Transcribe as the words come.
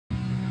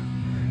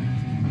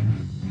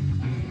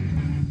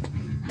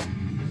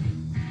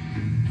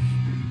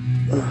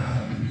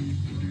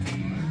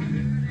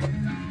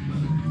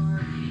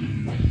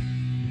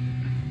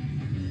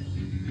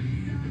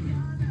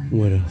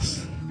What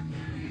else?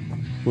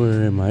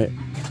 Where am I?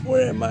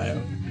 Where am I?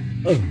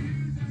 Oh.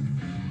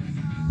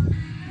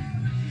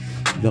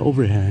 The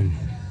overhang.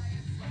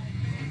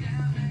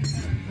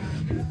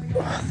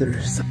 Oh,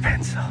 there's a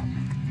pencil.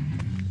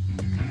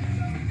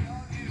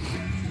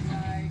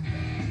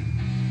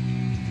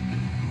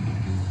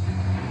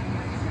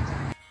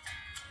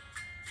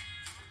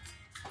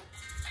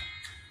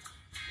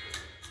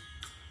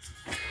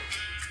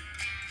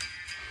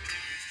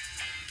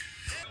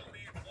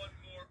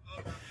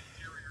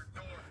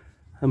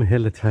 I'm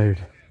hella tired.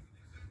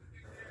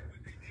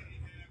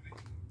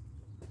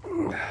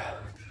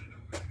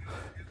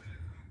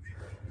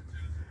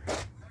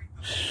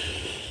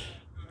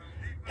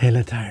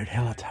 Hella tired,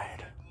 hella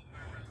tired.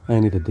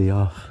 I need a day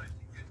off.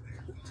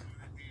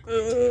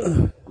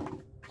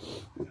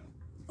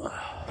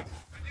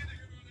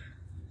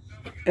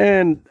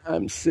 And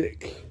I'm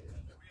sick.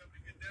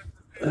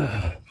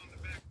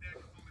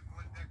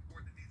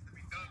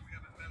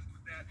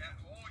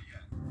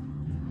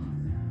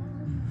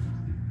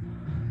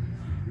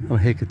 I'm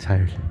hecka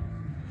tired.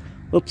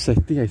 Oops, I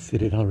think I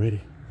said it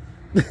already.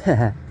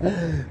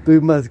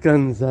 Estoy más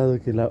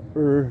cansado que la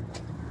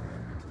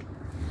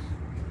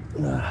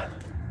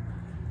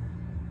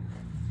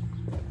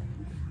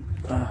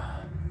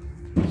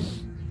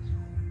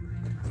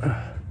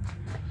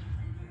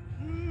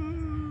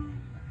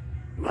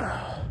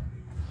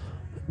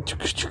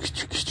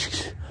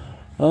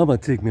I'm gonna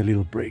take me a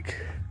little break.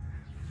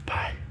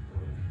 Bye.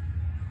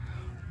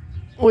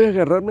 Voy a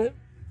agarrarme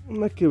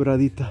una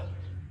quebradita.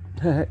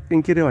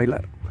 ¿Quién quiere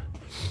bailar?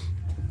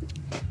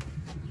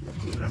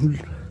 I'm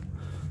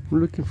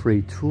looking for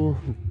a tool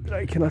that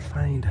I cannot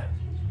find.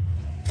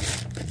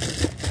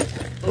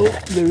 Oh,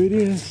 there it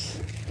is.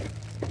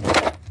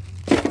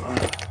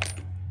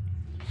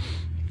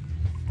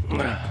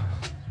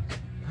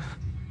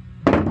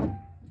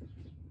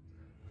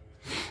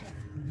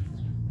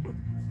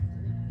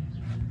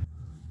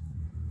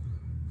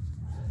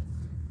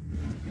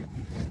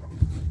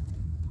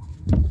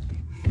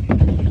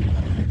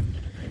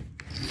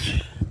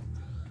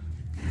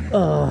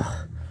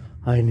 Oh,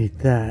 I need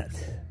that.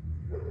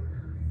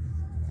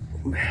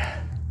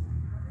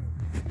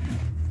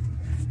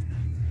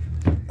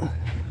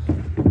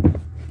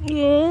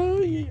 Oh,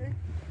 yeah.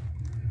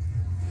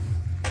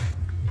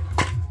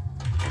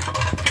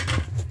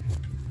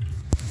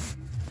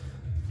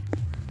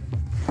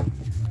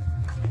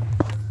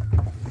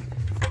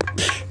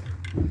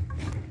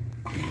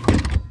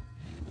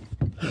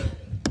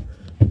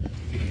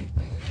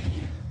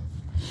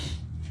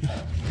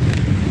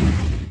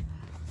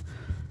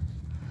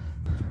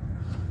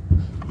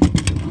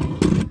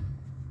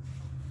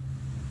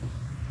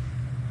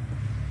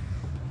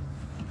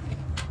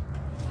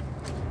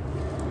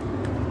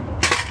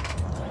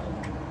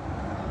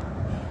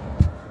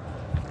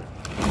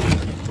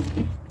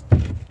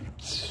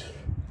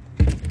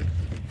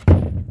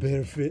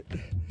 Better fit.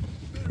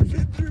 Better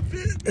fit, better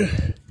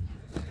fit.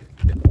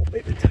 Come on,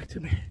 baby, talk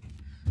to me.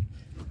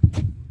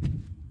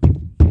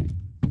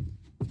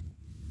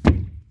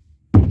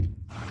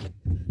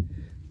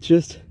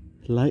 Just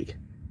like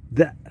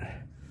that.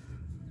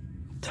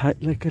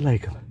 Tight like I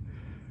like them.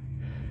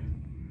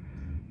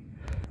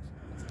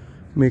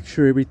 Make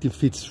sure everything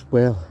fits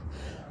well.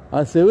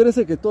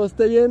 Asegúrese que todo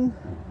esté bien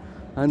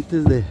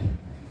antes de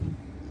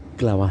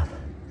clavar.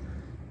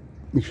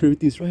 Make sure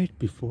everything's right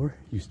before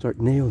you start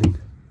nailing.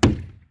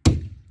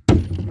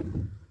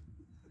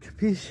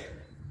 Capiche?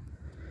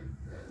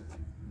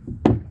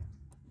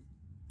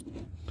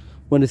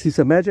 Want to see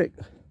some magic?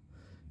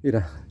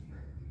 Mira,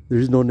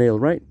 there's no nail,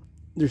 right?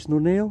 There's no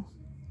nail?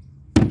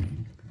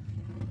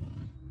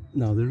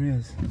 No, there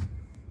is.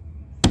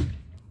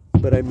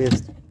 But I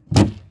missed.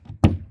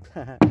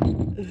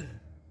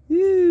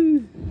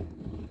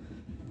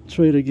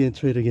 Try it again,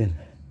 try it again.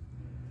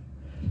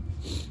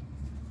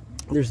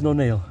 There's no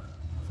nail.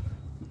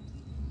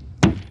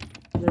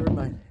 Never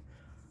mind.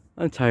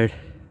 I'm tired.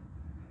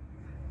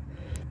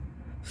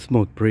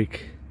 Smoke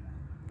break.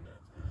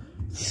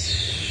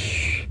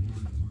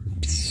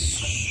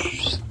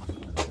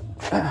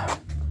 Ah.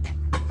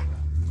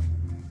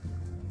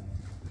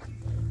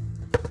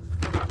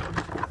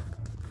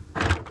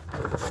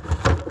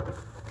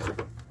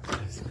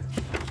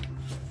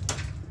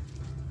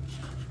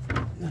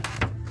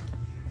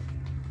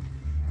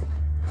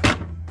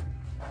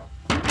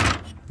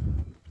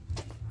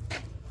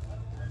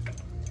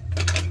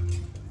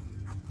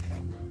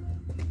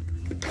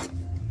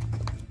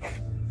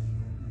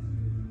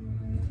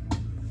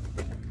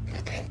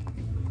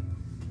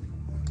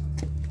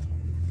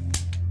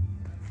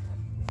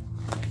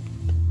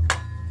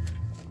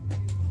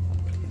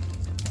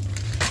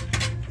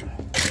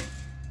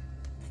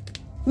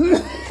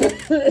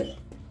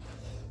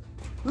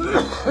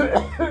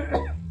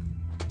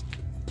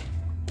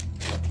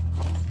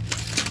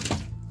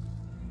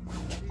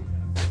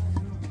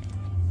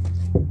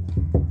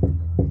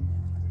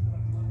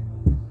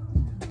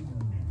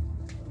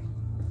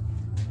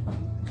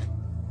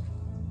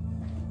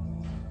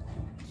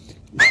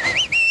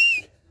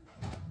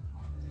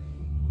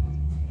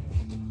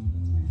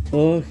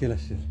 Oh, que la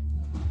shit.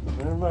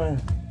 Never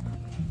mind.